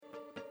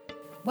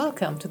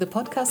Welcome to the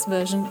podcast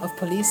version of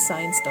Police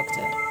Science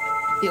Doctor,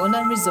 the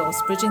online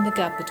resource bridging the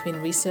gap between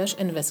research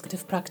and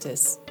investigative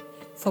practice.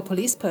 For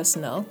police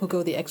personnel who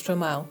go the extra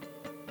mile.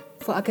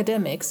 For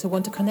academics who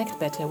want to connect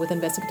better with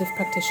investigative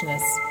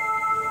practitioners.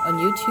 On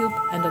YouTube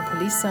and on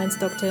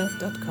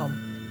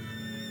policesciencedoctor.com.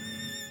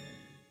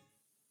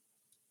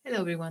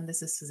 Hello everyone,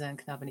 this is Suzanne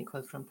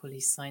Knabe-Nicole from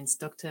Police Science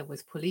Doctor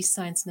with Police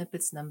Science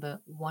Snippets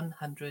number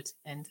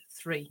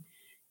 103.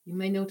 You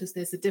may notice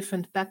there's a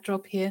different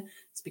backdrop here.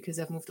 It's because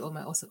I've moved all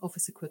my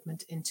office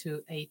equipment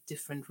into a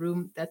different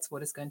room. That's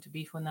what it's going to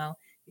be for now.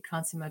 You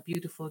can't see my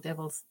beautiful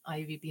devil's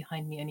ivy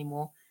behind me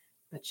anymore,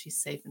 but she's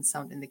safe and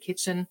sound in the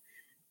kitchen.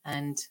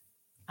 And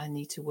I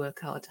need to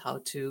work out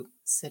how to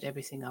set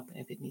everything up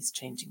and if it needs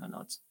changing or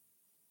not.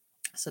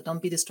 So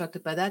don't be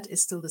distracted by that.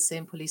 It's still the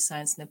same Police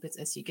Science Snippets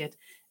as you get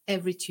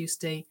every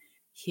Tuesday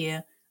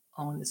here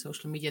on the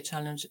social media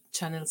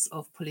channels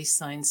of Police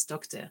Science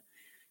Doctor.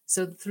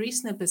 So the three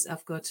snippets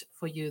I've got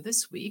for you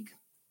this week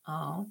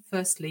are,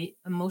 firstly,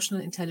 emotional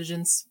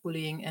intelligence,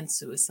 bullying, and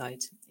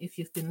suicide. If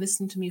you've been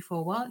listening to me for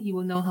a while, you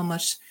will know how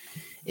much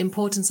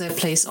importance I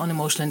place on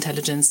emotional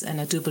intelligence, and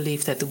I do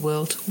believe that the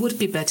world would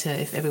be better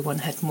if everyone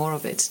had more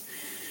of it.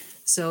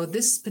 So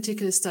this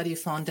particular study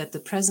found that the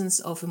presence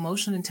of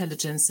emotional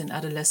intelligence in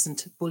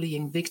adolescent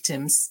bullying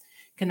victims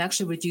can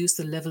actually reduce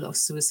the level of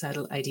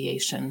suicidal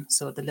ideation,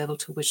 so the level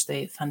to which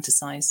they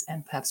fantasize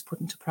and perhaps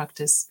put into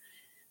practice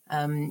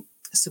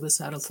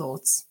suicidal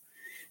thoughts.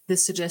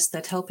 This suggests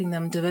that helping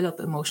them develop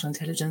emotional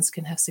intelligence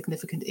can have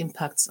significant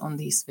impacts on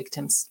these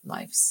victims'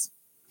 lives.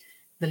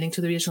 The link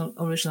to the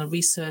original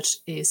research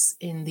is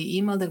in the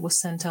email that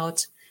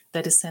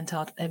is sent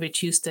out every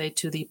Tuesday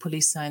to the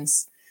Police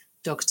Science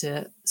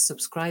Doctor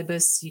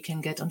subscribers. You can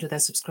get onto their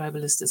subscriber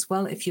list as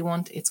well if you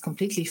want. It's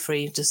completely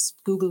free.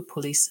 Just Google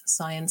Police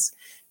Science,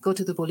 go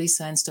to the Police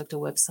Science Doctor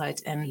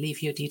website and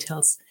leave your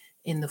details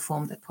in the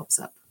form that pops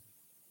up.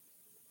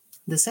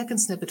 The second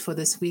snippet for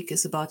this week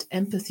is about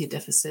empathy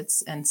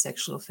deficits and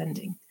sexual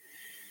offending.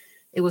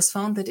 It was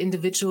found that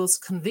individuals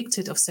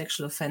convicted of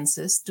sexual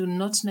offenses do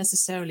not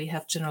necessarily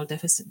have general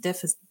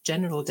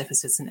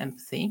deficits in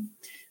empathy,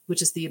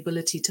 which is the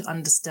ability to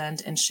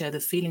understand and share the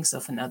feelings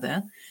of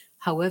another.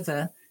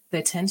 However,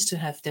 they tend to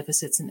have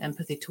deficits in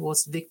empathy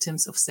towards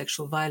victims of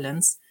sexual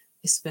violence,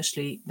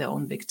 especially their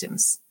own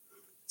victims.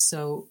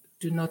 So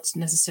do not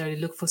necessarily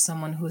look for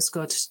someone who has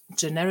got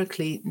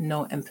generically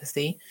no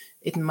empathy.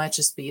 It might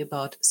just be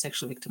about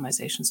sexual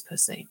victimizations per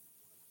se.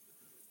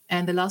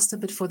 And the last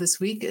bit for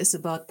this week is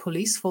about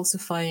police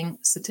falsifying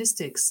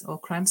statistics or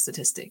crime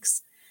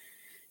statistics.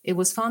 It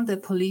was found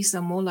that police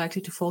are more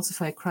likely to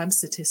falsify crime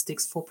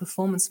statistics for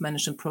performance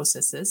management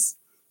processes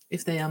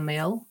if they are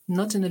male,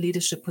 not in a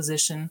leadership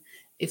position,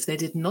 if they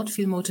did not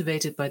feel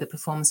motivated by the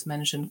performance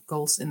management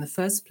goals in the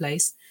first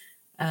place,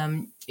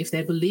 if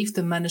they believed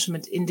the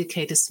management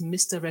indicators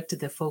misdirected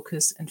their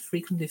focus and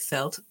frequently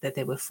felt that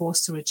they were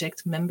forced to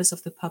reject members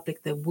of the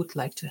public they would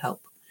like to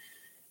help.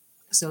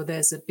 So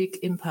there's a big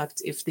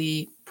impact if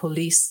the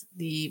police,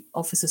 the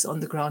officers on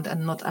the ground, are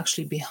not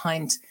actually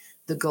behind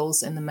the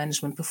goals and the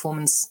management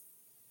performance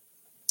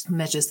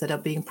measures that are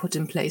being put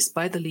in place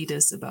by the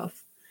leaders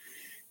above.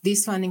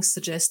 These findings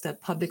suggest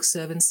that public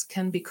servants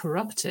can be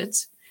corrupted,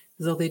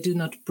 though they do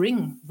not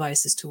bring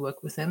vices to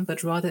work with them,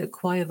 but rather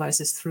acquire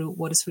vices through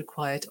what is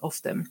required of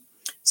them.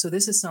 So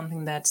this is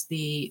something that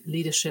the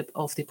leadership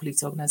of the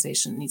police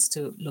organization needs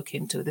to look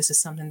into. This is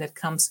something that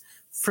comes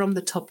from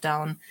the top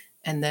down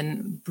and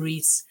then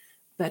breeds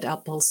bad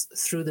apples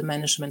through the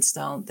management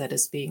style that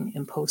is being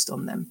imposed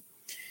on them.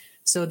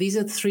 So these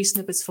are the three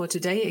snippets for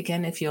today.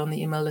 Again, if you're on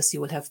the email list, you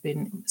will have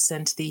been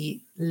sent the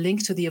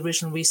link to the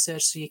original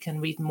research so you can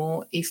read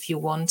more if you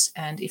want,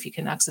 and if you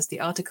can access the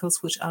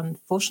articles, which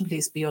unfortunately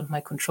is beyond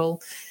my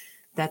control.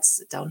 That's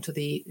down to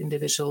the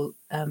individual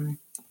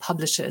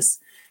publishers.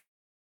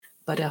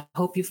 But I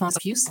hope you found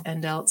some use,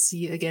 and I'll see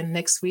you again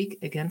next week,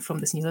 again from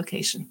this new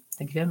location.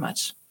 Thank you very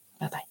much.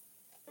 Bye-bye.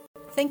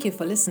 Thank you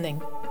for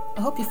listening.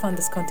 I hope you found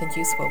this content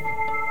useful.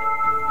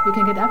 You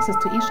can get access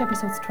to each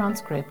episode's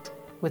transcript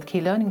with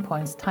key learning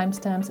points,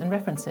 timestamps, and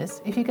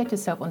references if you get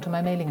yourself onto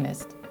my mailing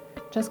list.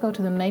 Just go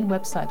to the main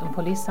website on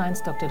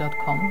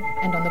policesciencedoctor.com,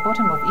 and on the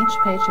bottom of each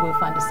page you will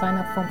find a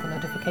sign-up form for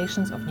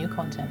notifications of new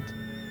content.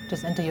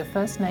 Just enter your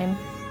first name,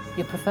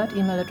 your preferred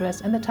email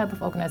address, and the type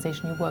of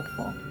organization you work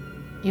for.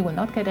 You will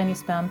not get any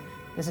spam.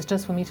 This is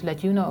just for me to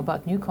let you know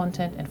about new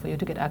content and for you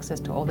to get access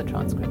to all the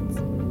transcripts.